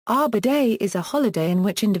Arbor Day is a holiday in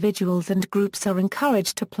which individuals and groups are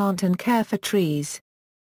encouraged to plant and care for trees.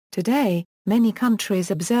 Today, many countries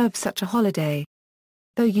observe such a holiday.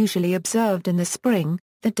 Though usually observed in the spring,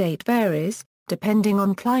 the date varies, depending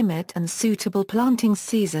on climate and suitable planting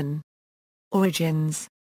season. Origins.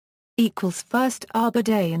 First Arbor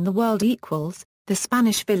Day in the world. The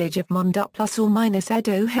Spanish village of Monda ±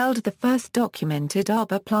 Edo held the first documented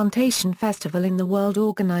arbor plantation festival in the world,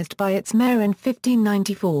 organized by its mayor in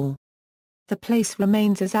 1594. The place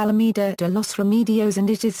remains as Alameda de los Remedios and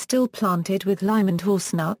it is still planted with lime and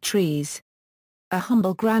horsenut trees. A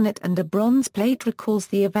humble granite and a bronze plate recalls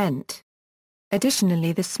the event.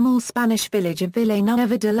 Additionally, the small Spanish village of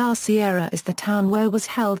Villanueva de la Sierra is the town where was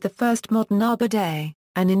held the first modern Arbor Day,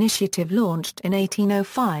 an initiative launched in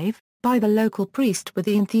 1805, by the local priest with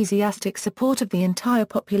the enthusiastic support of the entire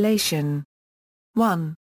population.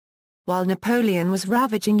 1. While Napoleon was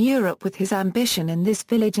ravaging Europe with his ambition, in this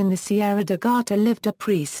village in the Sierra de Gata lived a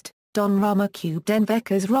priest, Don Rama Cubden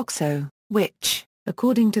Vecas Roxo, which,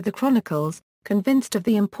 according to the chronicles, convinced of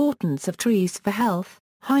the importance of trees for health,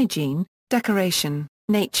 hygiene, decoration,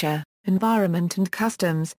 nature, environment and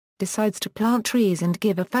customs, decides to plant trees and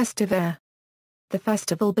give a festive air. The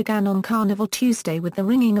festival began on Carnival Tuesday with the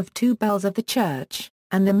ringing of 2 bells of the church,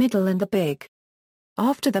 and the middle and the big.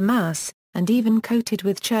 After the mass, and even coated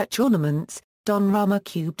with church ornaments, Don Rama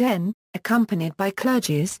Cubden, accompanied by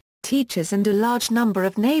clergies, teachers and a large number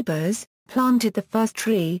of neighbors, planted the first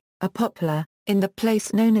tree, a poplar, in the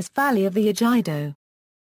place known as Valley of the Ejido.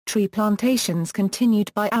 Tree plantations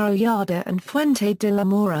continued by Arroyada and Fuente de la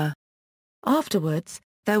Mora. Afterwards,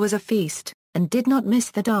 there was a feast, and did not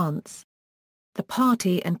miss the dance. The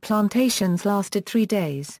party and plantations lasted 3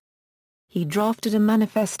 days. He drafted a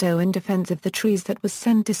manifesto in defense of the trees that was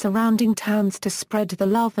sent to surrounding towns to spread the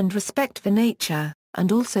love and respect for nature,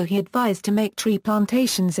 and also he advised to make tree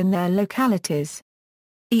plantations in their localities.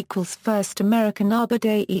 First American Arbor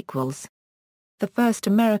Day. The first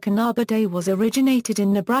American Arbor Day was originated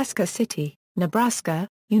in Nebraska City, Nebraska,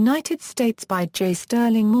 United States by J.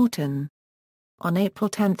 Sterling Morton. On April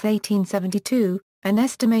 10, 1872, an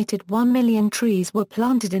estimated 1 million trees were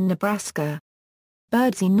planted in Nebraska.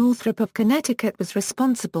 Birdsey Northrop of Connecticut was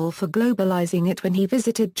responsible for globalizing it when he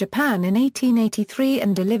visited Japan in 1883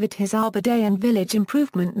 and delivered his Arbor Day and Village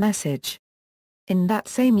Improvement message. In that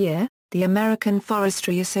same year, the American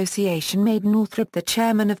Forestry Association made Northrop the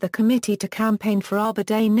chairman of the committee to campaign for Arbor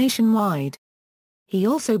Day nationwide. He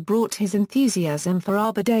also brought his enthusiasm for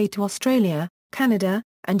Arbor Day to Australia, Canada,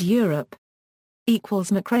 and Europe.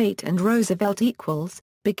 McCreight and Roosevelt.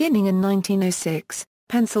 Beginning in 1906,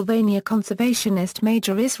 Pennsylvania conservationist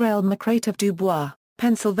Major Israel McCreight of Dubois,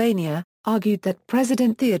 Pennsylvania, argued that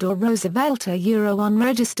President Theodore Roosevelt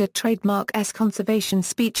unregistered trademark conservation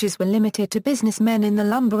speeches were limited to businessmen in the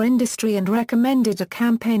lumber industry and recommended a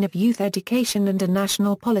campaign of youth education and a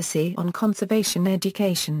national policy on conservation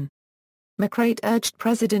education. McCreight urged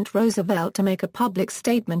President Roosevelt to make a public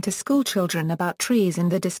statement to schoolchildren about trees and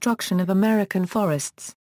the destruction of American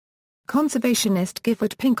forests. Conservationist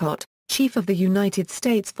Gifford Pincott, chief of the United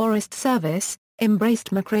States Forest Service, embraced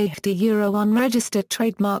McCreight unregistered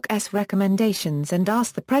trademark recommendations and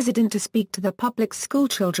asked the president to speak to the public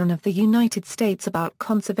schoolchildren of the United States about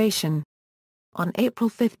conservation. On April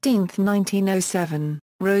 15, 1907,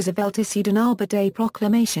 Roosevelt issued an Arbor Day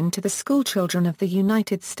proclamation to the schoolchildren of the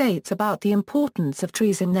United States about the importance of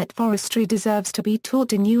trees and that forestry deserves to be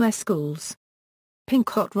taught in U.S. schools.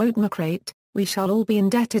 Pincott wrote McCreight, "We shall all be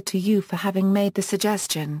indebted to you for having made the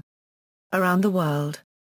suggestion." Around the world.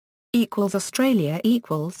 Australia.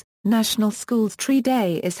 National Schools Tree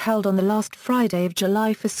Day is held on the last Friday of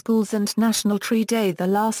July for schools and National Tree Day the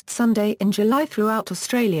last Sunday in July throughout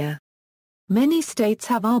Australia. Many states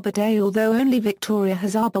have Arbor Day, although only Victoria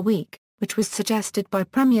has Arbor Week, which was suggested by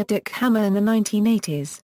Premier Dick Hammer in the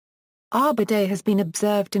 1980s. Arbor Day has been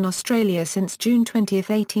observed in Australia since June 20,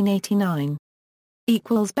 1889.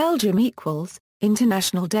 Belgium.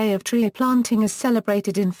 International Day of Tree Planting is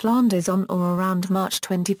celebrated in Flanders on or around March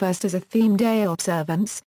 21 as a theme day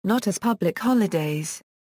observance, not as public holidays.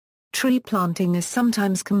 Tree planting is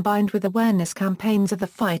sometimes combined with awareness campaigns of the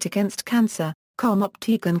fight against cancer,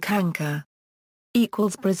 Komoptegan Kanker.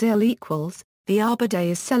 Brazil. The Arbor Day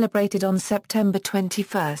is celebrated on September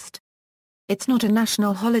 21. It's not a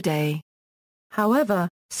national holiday. However,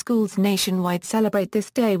 schools nationwide celebrate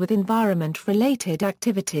this day with environment-related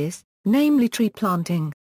activities, namely tree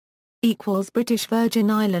planting. British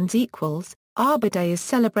Virgin Islands. Arbor Day is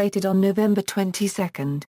celebrated on November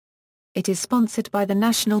 22. It is sponsored by the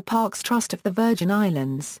National Parks Trust of the Virgin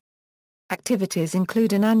Islands. Activities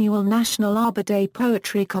include an annual National Arbor Day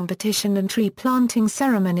poetry competition and tree planting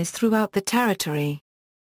ceremonies throughout the territory.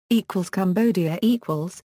 Cambodia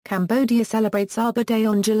Cambodia celebrates Arbor Day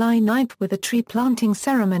on July 9 with a tree planting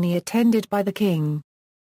ceremony attended by the king.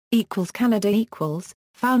 Canada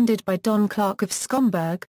founded by Don Clark of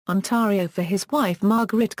Schomberg, Ontario for his wife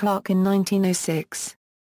Margaret Clark in 1906.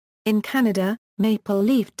 In Canada, Maple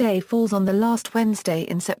Leaf Day falls on the last Wednesday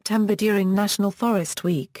in September during National Forest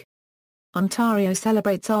Week. Ontario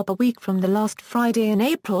celebrates Arbor Week from the last Friday in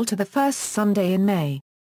April to the first Sunday in May.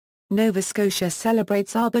 Nova Scotia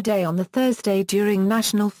celebrates Arbor Day on the Thursday during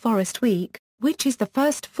National Forest Week, which is the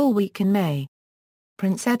first full week in May.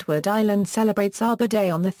 Prince Edward Island celebrates Arbor Day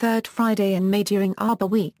on the third Friday in May during Arbor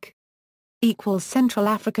Week. Central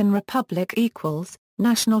African Republic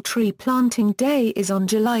National Tree Planting Day is on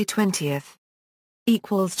July 20.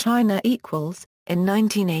 China in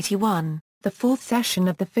 1981. The fourth session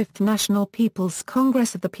of the Fifth National People's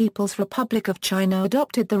Congress of the People's Republic of China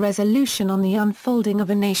adopted the resolution on the unfolding of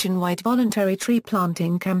a nationwide voluntary tree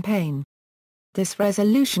planting campaign. This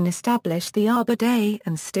resolution established the Arbor Day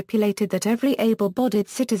and stipulated that every able-bodied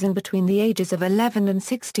citizen between the ages of 11 and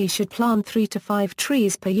 60 should plant 3 to 5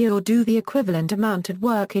 trees per year or do the equivalent amount of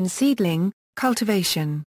work in seedling,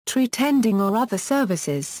 cultivation, tree tending or other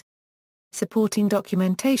services. Supporting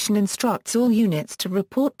documentation instructs all units to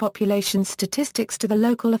report population statistics to the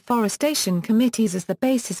local afforestation committees as the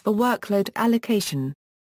basis for workload allocation.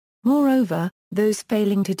 Moreover, those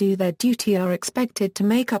failing to do their duty are expected to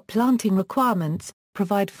make up planting requirements,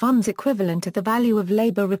 provide funds equivalent to the value of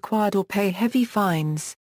labor required or pay heavy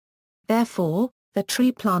fines. Therefore, the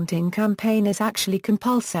tree planting campaign is actually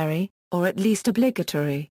compulsory, or at least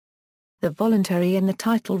obligatory. The voluntary in the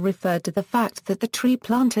title referred to the fact that the tree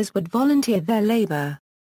planters would volunteer their labor.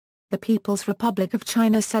 The People's Republic of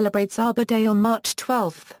China celebrates Arbor Day on March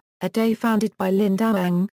 12, a day founded by Lin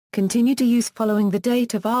Daoang, continue to use following the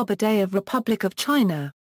date of Arbor Day of Republic of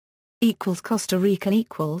China. Costa Rica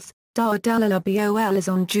Dao Dalala is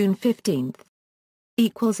on June 15.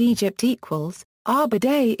 Egypt Arbor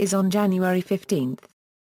Day is on January 15.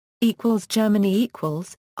 Germany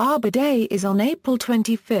Arbor Day is on April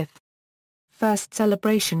 25. First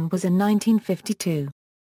celebration was in 1952.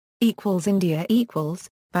 India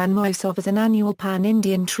Banmosov is an annual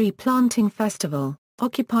pan-Indian tree planting festival,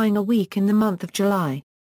 occupying a week in the month of July.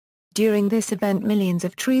 During this event millions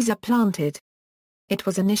of trees are planted. It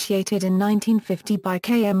was initiated in 1950 by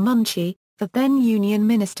K.M. Munshi, the then Union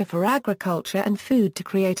Minister for Agriculture and Food, to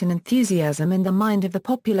create an enthusiasm in the mind of the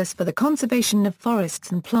populace for the conservation of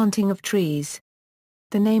forests and planting of trees.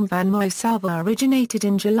 The name Vanmosava originated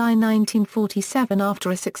in July 1947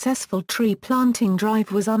 after a successful tree planting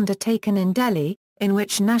drive was undertaken in Delhi, in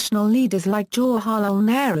which national leaders like Jawaharlal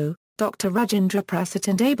Nehru, Dr. Rajendra Prasad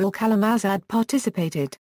and Abul Kalam Azad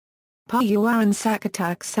participated. Pariyawaran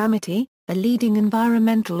Sakatak Samiti, a leading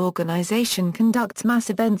environmental organization, conducts mass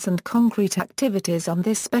events and concrete activities on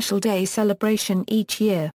this special day celebration each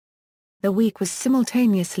year. The week was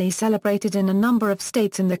simultaneously celebrated in a number of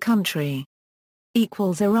states in the country.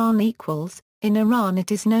 Iran In Iran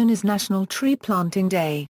it is known as National Tree Planting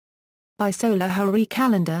Day. By solar Hari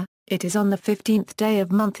calendar, it is on the 15th day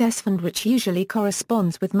of month Esfand, which usually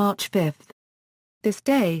corresponds with March 5. This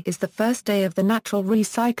day is the first day of the Natural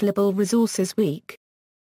Recyclable Resources Week.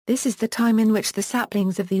 This is the time in which the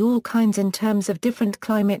saplings of the all kinds in terms of different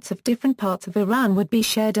climates of different parts of Iran would be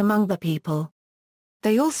shared among the people.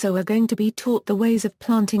 They also are going to be taught the ways of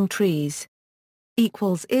planting trees.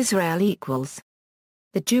 Israel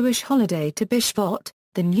The Jewish holiday Tu B'Shvat,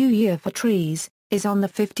 the New Year for trees, is on the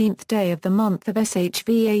 15th day of the month of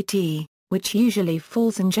Shvat, which usually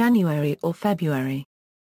falls in January or February.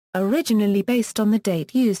 Originally based on the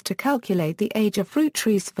date used to calculate the age of fruit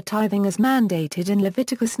trees for tithing as mandated in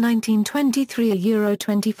Leviticus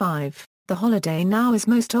 19:23-25, the holiday now is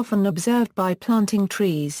most often observed by planting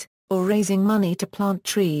trees, or raising money to plant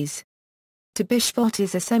trees. Tu B'Shvat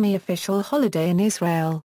is a semi-official holiday in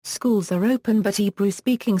Israel. Schools are open, but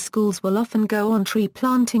Hebrew-speaking schools will often go on tree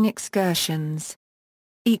planting excursions.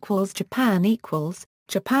 Japan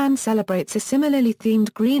Japan celebrates a similarly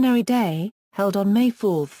themed Greenery Day, held on May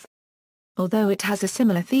 4. Although it has a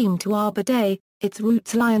similar theme to Arbor Day, its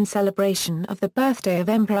roots lie in celebration of the birthday of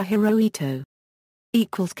Emperor Hirohito.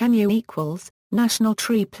 Kenya National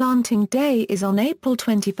Tree Planting Day is on April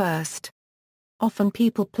 21. Often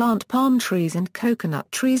people plant palm trees and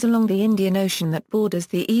coconut trees along the Indian Ocean that borders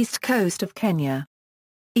the east coast of Kenya.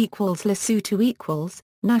 Lesotho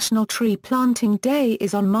National Tree Planting Day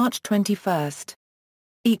is on March 21.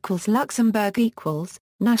 Luxembourg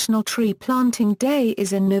National Tree Planting Day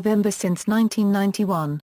is in November since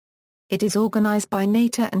 1991. It is organized by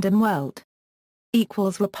NATO and UNWELT.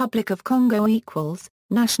 Republic of Congo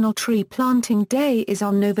National Tree Planting Day is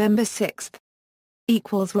on November 6.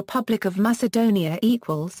 Republic of Macedonia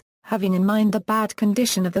having in mind the bad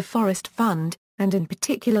condition of the forest fund, and in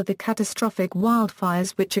particular the catastrophic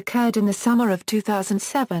wildfires which occurred in the summer of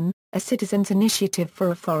 2007, a citizens' initiative for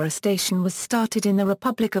afforestation was started in the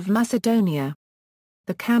Republic of Macedonia.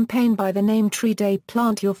 The campaign by the name Tree Day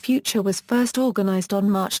Plant Your Future was first organized on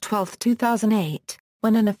March 12, 2008,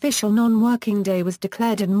 when an official non-working day was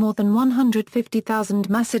declared and more than 150,000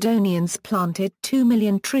 Macedonians planted 2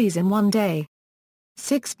 million trees in one day.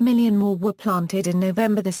 6 million more were planted in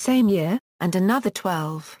November the same year, and another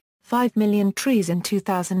 5 million trees in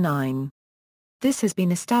 2009. This has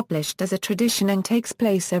been established as a tradition and takes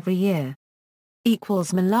place every year.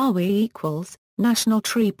 Malawi National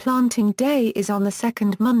Tree Planting Day is on the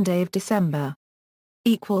second Monday of December.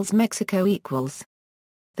 Mexico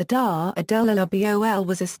The Día del Árbol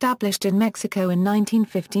was established in Mexico in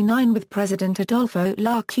 1959 with President Adolfo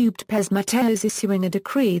López Mateos issuing a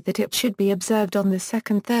decree that it should be observed on the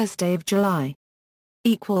second Thursday of July.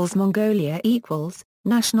 Mongolia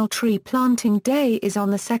National Tree Planting Day is on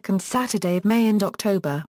the second Saturday of May and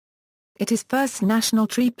October. Its first National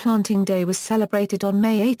Tree Planting Day was celebrated on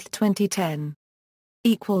May 8, 2010.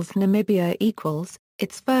 Namibia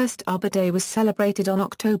its first Arbor Day was celebrated on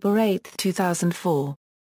October 8, 2004.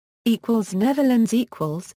 Netherlands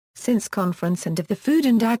since Conference and of the Food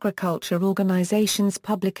and Agriculture Organization's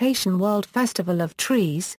publication World Festival of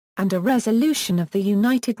Trees, and a resolution of the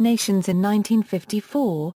United Nations in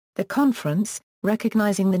 1954, the conference,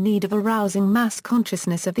 recognizing the need of arousing mass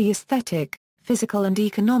consciousness of the aesthetic, physical and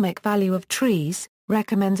economic value of trees,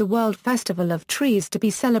 recommends a World Festival of Trees to be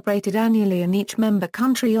celebrated annually in each member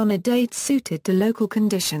country on a date suited to local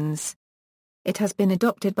conditions. It has been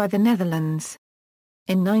adopted by the Netherlands.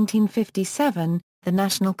 In 1957, the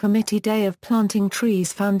National Committee Day of Planting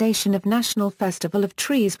Trees Foundation of National Festival of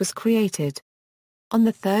Trees was created. On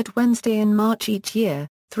the third Wednesday in March each year,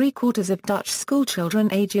 3/4 of Dutch schoolchildren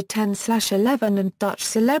aged 10-11 and Dutch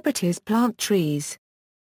celebrities plant trees.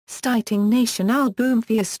 Stichting Nationale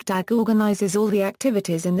Boomfeestdag organizes all the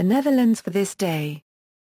activities in the Netherlands for this day.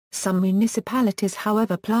 Some municipalities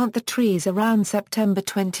however plant the trees around September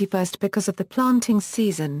 21 because of the planting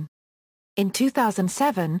season. In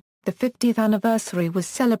 2007, the 50th anniversary was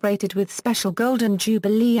celebrated with special Golden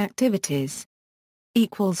Jubilee activities.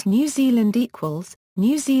 New Zealand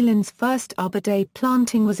New Zealand's first Arbor Day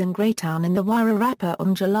planting was in Greytown in the Wairarapa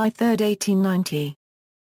on July 3, 1890.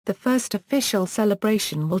 The first official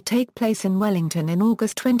celebration will take place in Wellington in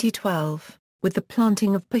August 2012, with the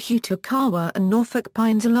planting of Pohutukawa and Norfolk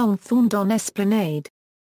pines along Thorndon Esplanade.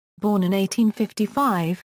 Born in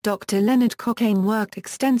 1855, Dr. Leonard Cochrane worked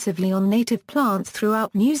extensively on native plants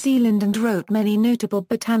throughout New Zealand and wrote many notable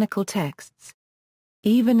botanical texts.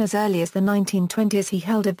 Even as early as the 1920s he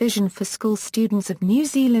held a vision for school students of New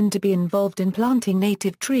Zealand to be involved in planting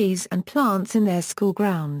native trees and plants in their school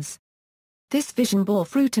grounds. This vision bore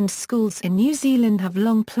fruit and schools in New Zealand have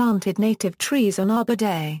long planted native trees on Arbor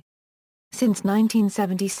Day. Since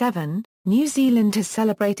 1977, New Zealand has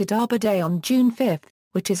celebrated Arbor Day on June 5,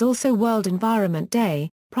 which is also World Environment Day.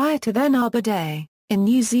 Prior to then Arbor Day, in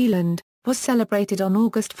New Zealand, was celebrated on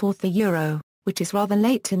August 4, which is rather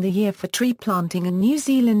late in the year for tree planting in New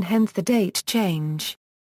Zealand, hence the date change.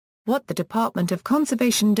 What the Department of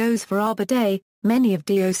Conservation does for Arbor Day. Many of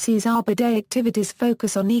DOC's Arbor Day activities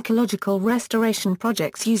focus on ecological restoration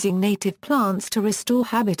projects using native plants to restore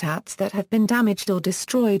habitats that have been damaged or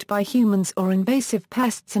destroyed by humans or invasive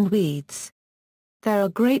pests and weeds. There are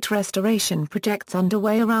great restoration projects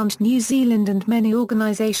underway around New Zealand and many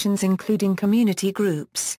organizations including community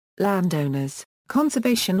groups, landowners,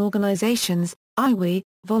 conservation organizations, iwi,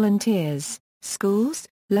 volunteers, schools,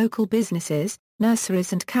 local businesses,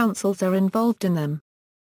 nurseries and councils are involved in them.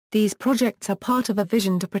 These projects are part of a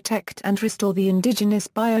vision to protect and restore the indigenous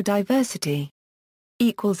biodiversity.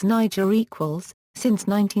 Niger Since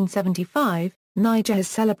 1975, Niger has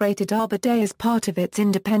celebrated Arbor Day as part of its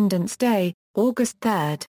Independence Day, August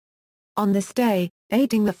 3. On this day,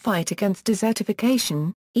 aiding the fight against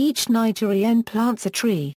desertification, each Nigerian plants a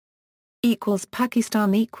tree.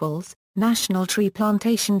 Pakistan National Tree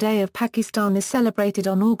Plantation Day of Pakistan is celebrated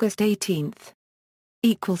on August 18.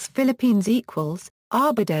 Philippines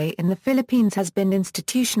Arbor Day in the Philippines has been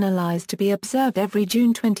institutionalized to be observed every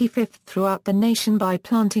June 25 throughout the nation by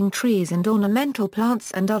planting trees and ornamental plants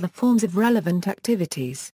and other forms of relevant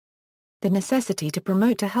activities. the necessity to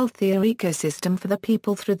promote a healthier ecosystem for the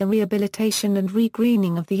people through the rehabilitation and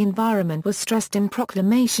regreening of the environment was stressed in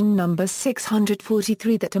Proclamation No.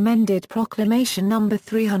 643 that amended Proclamation No.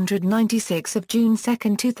 396 of June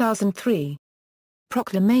 2, 2003.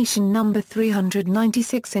 Proclamation No.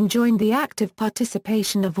 396 enjoined the active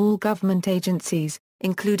participation of all government agencies,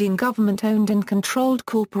 including government-owned and controlled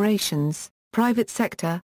corporations, private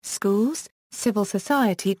sector, schools, civil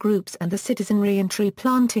society groups and the citizenry in tree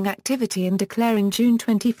planting activity, in declaring June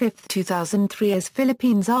 25, 2003 as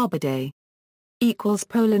Philippines Arbor Day.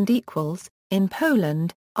 Poland In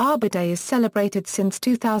Poland, Arbor Day is celebrated since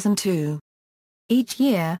 2002. Each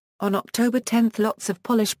year, on October 10, lots of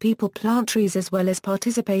Polish people plant trees as well as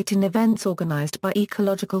participate in events organized by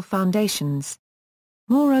ecological foundations.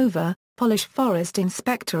 Moreover, Polish forest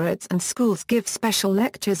inspectorates and schools give special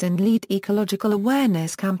lectures and lead ecological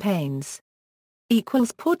awareness campaigns.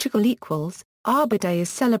 Portugal Arbor Day is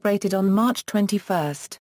celebrated on March 21.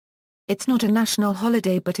 It's not a national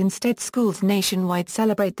holiday but instead schools nationwide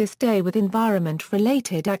celebrate this day with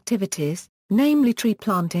environment-related activities, namely tree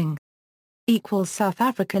planting. South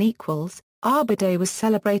Africa Arbor Day was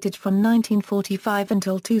celebrated from 1945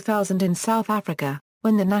 until 2000 in South Africa,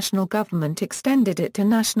 when the national government extended it to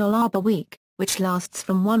National Arbor Week, which lasts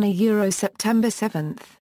from September 7.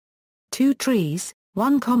 2 trees,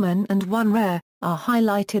 one common and one rare, are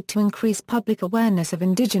highlighted to increase public awareness of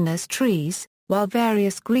indigenous trees, while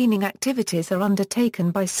various greening activities are undertaken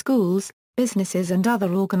by schools, businesses and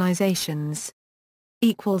other organizations.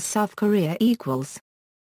 South Korea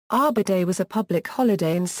Arbor Day was a public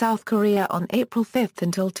holiday in South Korea on April 5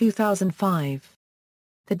 until 2005.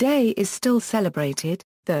 The day is still celebrated,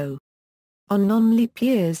 though. On non-leap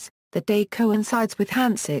years, the day coincides with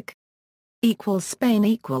Hansik.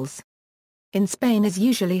 Spain In Spain is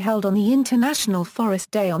usually held on the International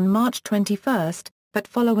Forest Day on March 21, but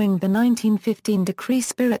following the 1915 decree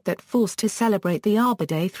spirit that forced to celebrate the Arbor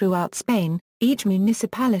Day throughout Spain, each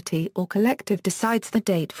municipality or collective decides the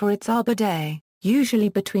date for its Arbor Day, usually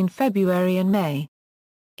between February and May.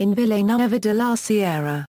 In Villanueva de la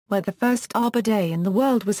Sierra, where the first Arbor Day in the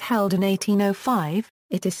world was held in 1805,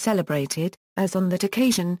 it is celebrated, as on that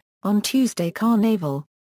occasion, on Tuesday Carnival.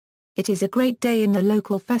 It is a great day in the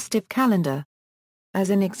local festive calendar. As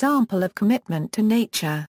an example of commitment to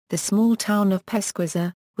nature, the small town of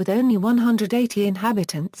Pesquisa, with only 180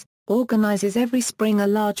 inhabitants, organizes every spring a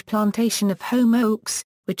large plantation of home oaks,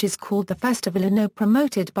 which is called the Festival Anno,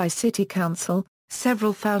 promoted by city council,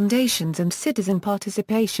 several foundations and citizen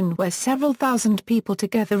participation, where several thousand people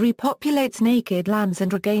together repopulates naked lands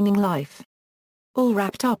and regaining life. All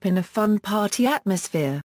wrapped up in a fun party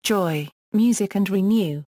atmosphere, joy, music and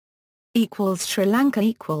renew. Sri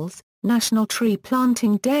Lanka National Tree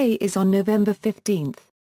Planting Day is on November 15.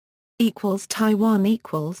 Taiwan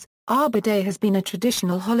Arbor Day has been a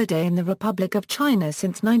traditional holiday in the Republic of China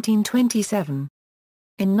since 1927.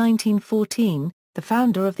 In 1914, the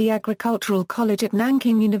founder of the Agricultural College at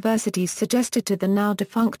Nanking University suggested to the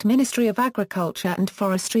now-defunct Ministry of Agriculture and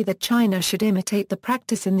Forestry that China should imitate the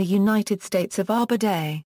practice in the United States of Arbor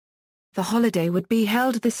Day. The holiday would be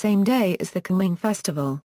held the same day as the Qingming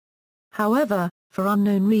Festival. However, for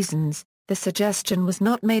unknown reasons, the suggestion was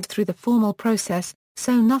not made through the formal process,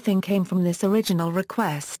 so nothing came from this original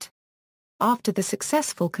request. After the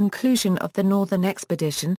successful conclusion of the Northern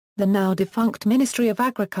Expedition, the now-defunct Ministry of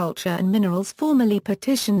Agriculture and Minerals formally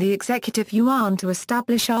petitioned the Executive Yuan to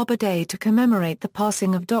establish Arbor Day to commemorate the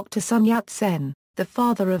passing of Dr. Sun Yat-sen, the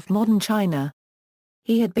father of modern China.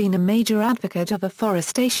 He had been a major advocate of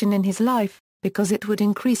afforestation in his life, because it would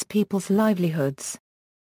increase people's livelihoods.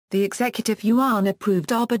 The Executive Yuan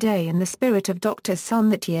approved Arbor Day in the spirit of Dr. Sun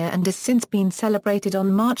that year and has since been celebrated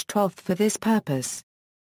on March 12 for this purpose.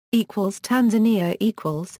 Tanzania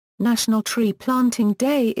National Tree Planting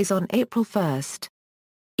Day is on April 1.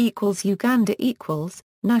 Uganda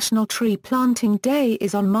National Tree Planting Day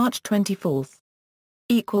is on March 24.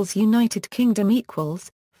 United Kingdom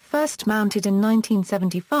First mounted in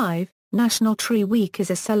 1975, National Tree Week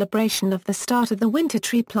is a celebration of the start of the winter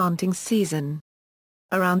tree planting season.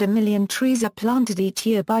 Around 1 million trees are planted each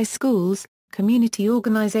year by schools, community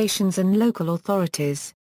organizations and local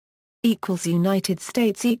authorities. United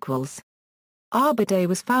States Arbor Day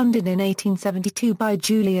was founded in 1872 by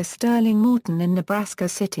Julia Sterling Morton in Nebraska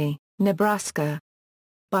City, Nebraska.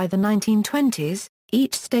 By the 1920s,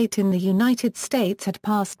 each state in the United States had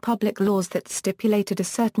passed public laws that stipulated a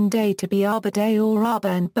certain day to be Arbor Day or Arbor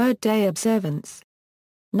and Bird Day observance.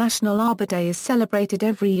 National Arbor Day is celebrated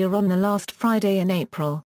every year on the last Friday in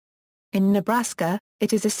April. In Nebraska,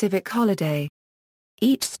 it is a civic holiday.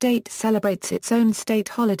 Each state celebrates its own state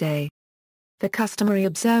holiday. The customary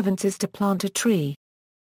observance is to plant a tree.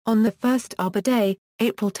 On the first Arbor Day,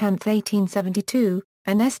 April 10, 1872,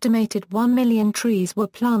 an estimated 1 million trees were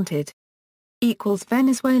planted.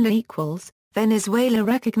 Venezuela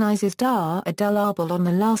recognizes Día del Árbol on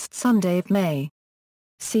the last Sunday of May.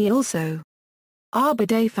 See also: Arbor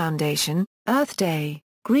Day Foundation, Earth Day,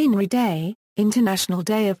 Greenery Day, International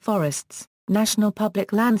Day of Forests, National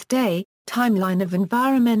Public Lands Day, Timeline of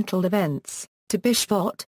Environmental Events,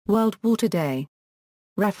 Tibishvot, World Water Day.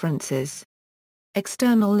 References.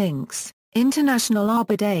 External links: International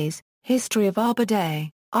Arbor Days, History of Arbor Day,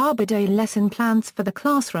 Arbor Day Lesson Plans for the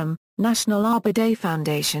Classroom, National Arbor Day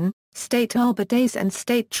Foundation, State Arbor Days and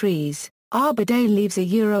State Trees, Arbor Day Leaves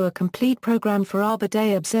a complete program for Arbor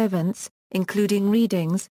Day observance, including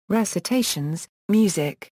readings, recitations,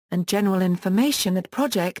 music, and general information at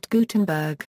Project Gutenberg.